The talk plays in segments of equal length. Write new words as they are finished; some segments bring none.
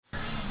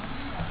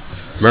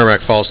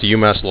Merrimack falls to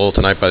UMass Lowell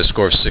tonight by the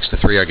score of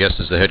 6-3. Our guest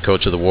is the head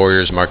coach of the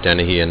Warriors, Mark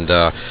Dennehy. And,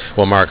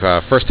 Mark,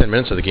 first 10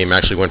 minutes of the game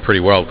actually went pretty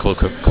well.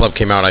 The club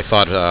came out, I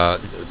thought,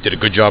 did a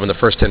good job in the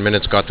first 10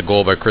 minutes, got the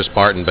goal by Chris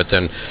Barton, but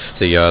then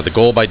the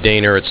goal by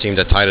Daner, it seemed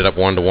that tied it up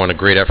 1-1. A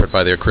great effort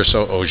by their Chris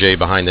Auger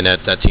behind the net.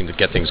 That seemed to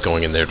get things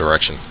going in their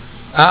direction.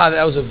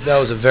 That was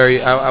a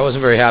very. I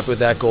wasn't very happy with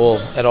that goal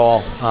at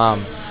all.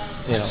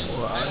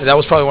 That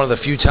was probably one of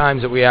the few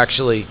times that we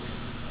actually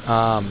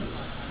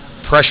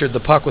pressured the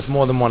puck with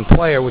more than one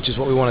player, which is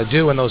what we want to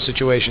do in those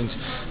situations.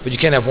 But you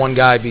can't have one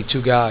guy be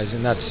two guys,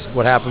 and that's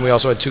what happened. We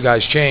also had two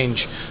guys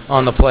change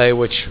on the play,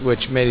 which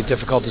made it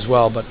difficult as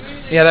well. But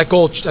yeah, that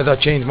goal I thought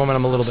changed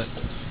momentum a little bit.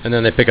 And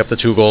then they pick up the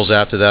 2 goals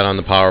after that on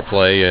the power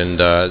play. And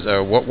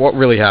what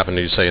really happened,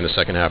 did you say, in the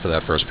second half of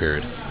that first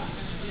period?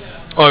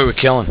 Oh, we were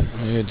killing.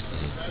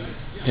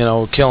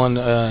 Killing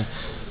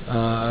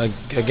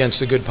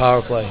against a good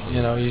power play.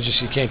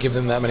 You can't give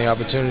them that many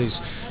opportunities.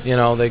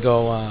 They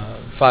go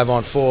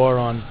 5-on-4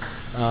 on,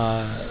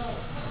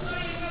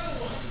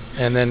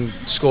 and then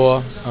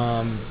score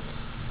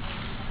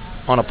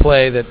on a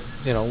play that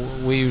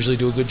we usually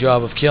do a good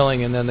job of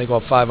killing, and then they go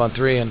up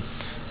 5-on-3, and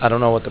I don't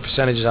know what the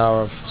percentages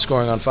are of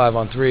scoring on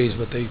 5-on-3s,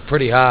 but they're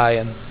pretty high,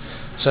 and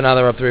so now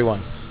they're up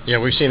 3-1. Yeah,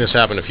 we've seen this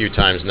happen a few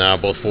times now,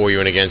 both for you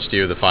and against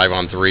you, the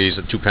 5-on-3s,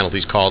 the 2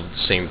 penalties called at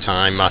the same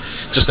time.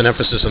 Just an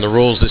emphasis on the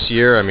rules this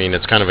year. I mean,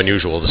 it's kind of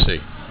unusual to see.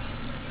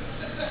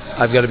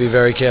 I've got to be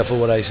very careful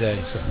what I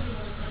say.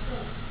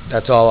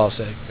 That's all I'll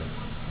say.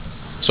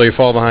 So you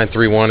fall behind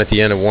 3-1 at the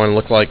end of one.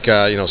 Looked like,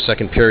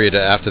 second period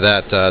after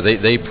that,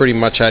 they pretty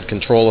much had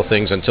control of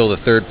things until the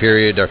third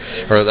period. Or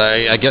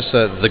I guess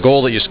the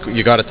goal that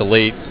you got at the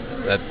late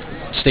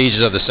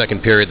stages of the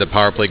second period, the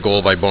power play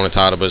goal by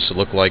Bonatadabas,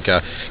 looked like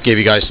gave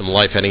you guys some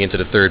life heading into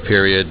the third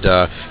period,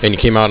 and you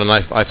came out and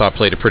I thought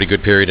played a pretty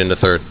good period in the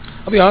third.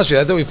 I'll be honest with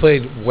you, I thought we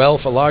played well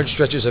for large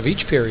stretches of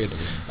each period.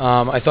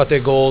 I thought their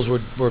goals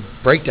were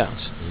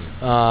breakdowns.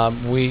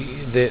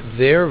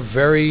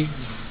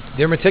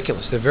 They're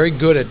meticulous. They're very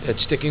good at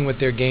sticking with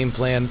their game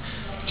plan,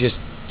 just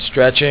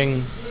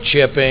stretching,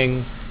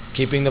 chipping,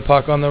 keeping the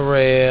puck on the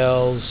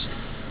rails,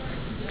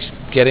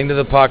 getting to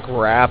the puck,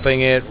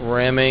 wrapping it,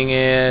 rimming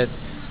it,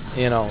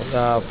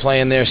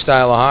 playing their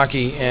style of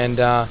hockey. And,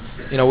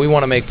 we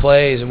want to make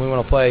plays, and we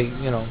want to play,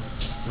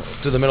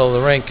 to the middle of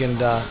the rink.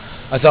 And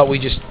I thought we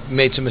just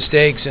made some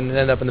mistakes and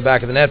ended up in the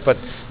back of the net. But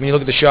when you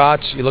look at the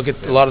shots, you look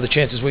at a lot of the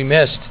chances we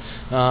missed,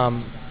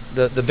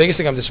 the biggest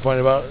thing I'm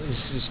disappointed about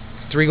is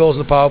 3 goals in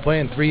the power play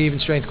and 3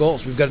 even-strength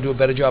goals. We've got to do a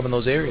better job in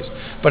those areas.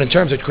 But in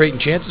terms of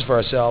creating chances for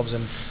ourselves,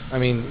 and,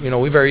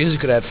 we very easily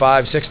could have had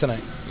 5, 6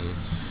 tonight.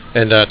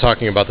 And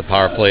talking about the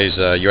power plays,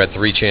 you had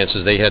 3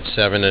 chances. They had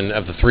 7, and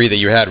of the 3 that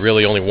you had,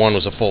 really only 1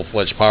 was a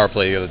full-fledged power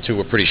play. The other 2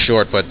 were pretty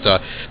short, but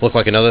looked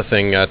like another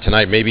thing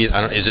tonight. Maybe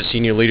is it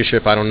senior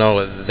leadership? I don't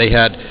know. They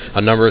had a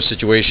number of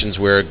situations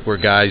where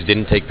guys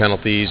didn't take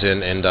penalties,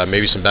 and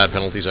maybe some bad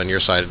penalties on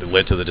your side that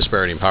led to the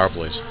disparity in power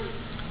plays.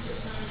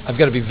 I've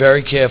got to be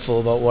very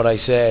careful about what I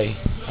say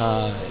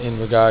in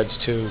regards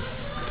to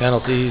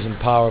penalties and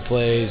power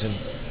plays, and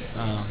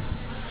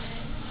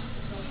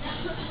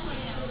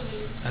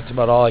that's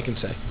about all I can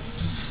say.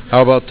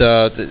 How about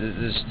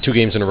this 2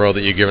 games in a row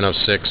that you've given up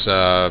 6?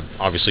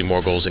 Obviously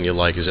more goals than you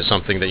like. Is it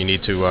something that you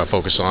need to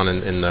focus on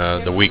in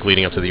the week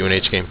leading up to the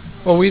UNH game?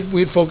 Well,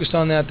 we'd focused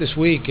on that this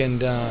week,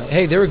 and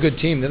hey, they're a good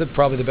team. They're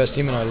probably the best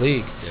team in our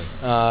league.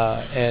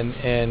 Yeah.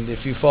 And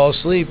if you fall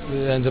asleep,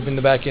 it ends up in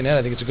the back of your net.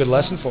 I think it's a good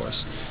lesson for us.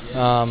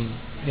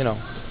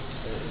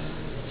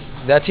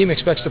 That team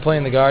expects to play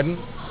in the Garden,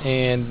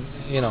 and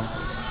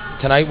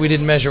tonight we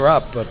didn't measure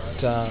up, but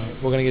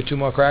we're going to get 2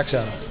 more cracks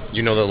at them.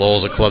 You know that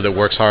Lowell's a club that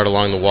works hard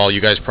along the wall. You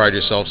guys pride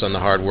yourselves on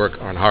hard work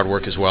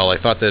as well. I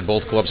thought that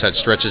both clubs had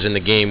stretches in the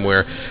game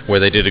where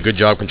they did a good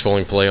job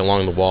controlling play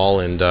along the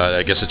wall, and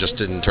I guess it just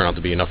didn't turn out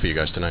to be enough for you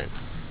guys tonight.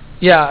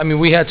 Yeah,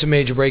 we had some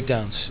major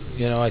breakdowns.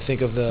 I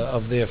think of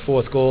their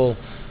 4th goal.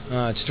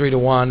 It's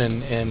 3-1,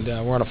 and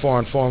we're on a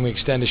 4-on-4, and we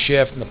extend a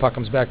shift, and the puck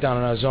comes back down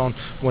in our zone.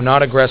 We're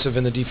not aggressive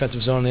in the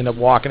defensive zone. They end up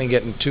walking and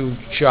getting 2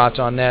 shots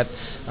on net,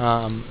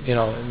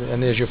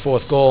 and there's your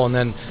 4th goal. And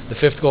then the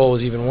 5th goal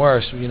was even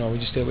worse. We have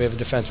a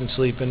defenseman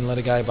sleep and let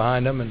a guy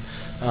behind him, and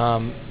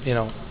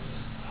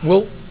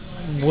we'll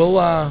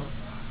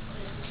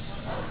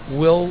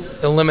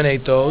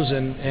eliminate those,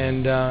 and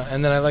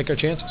then I like our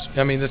chances.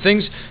 The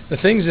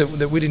things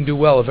that we didn't do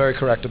well are very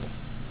correctable.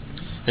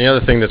 And the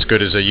other thing that's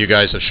good is that you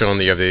guys have shown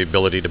that you have the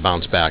ability to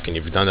bounce back, and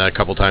you've done that a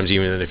couple times,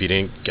 even if you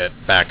didn't get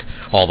back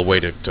all the way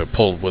to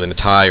pull within a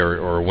tie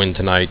or win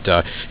tonight.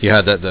 You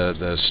had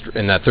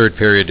in that third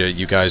period,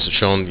 you guys have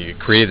shown you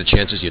created the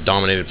chances, you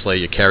dominated play,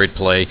 you carried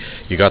play,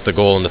 you got the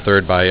goal in the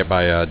third by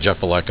Jeff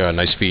Valeka, a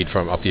nice feed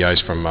from up the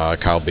ice from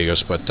Kyle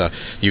Bigos. But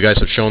you guys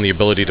have shown the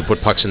ability to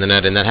put pucks in the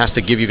net, and that has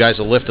to give you guys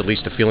a lift, at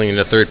least a feeling in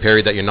the third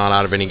period that you're not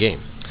out of any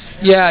game.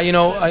 Yeah,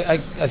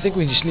 I think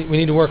we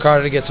need to work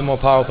harder to get some more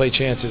power play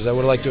chances. I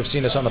would have liked to have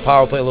seen us on the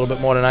power play a little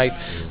bit more tonight.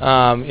 We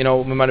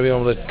might have been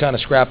able to kind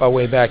of scrap our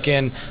way back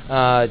in.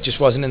 It just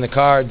wasn't in the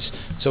cards,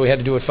 so we had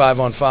to do it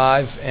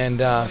 5-on-5, and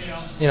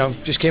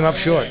just came up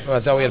short. I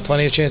thought we had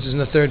plenty of chances in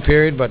the third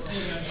period, but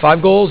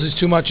 5 goals is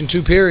too much in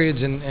 2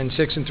 periods, and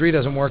 6 and 3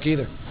 doesn't work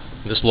either.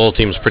 This Lowell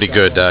team is pretty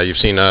good. You've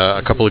seen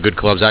a couple of good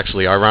clubs.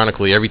 Actually,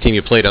 ironically, every team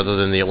you played other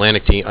than the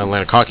Atlantic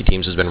hockey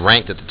teams has been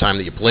ranked at the time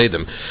that you played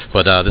them.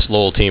 But this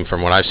Lowell team,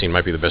 from what I've seen,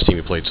 might be the best team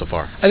you played so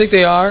far. I think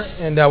they are,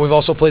 and we've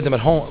also played them at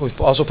home. We've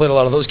also played a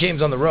lot of those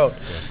games on the road.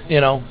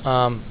 Yeah.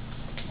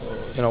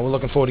 We're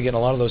looking forward to getting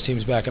a lot of those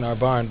teams back in our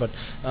barn. But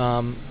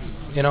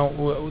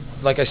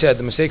like I said,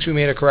 the mistakes we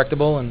made are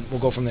correctable, and we'll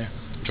go from there.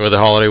 Enjoy the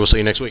holiday. We'll see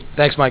you next week.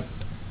 Thanks, Mike.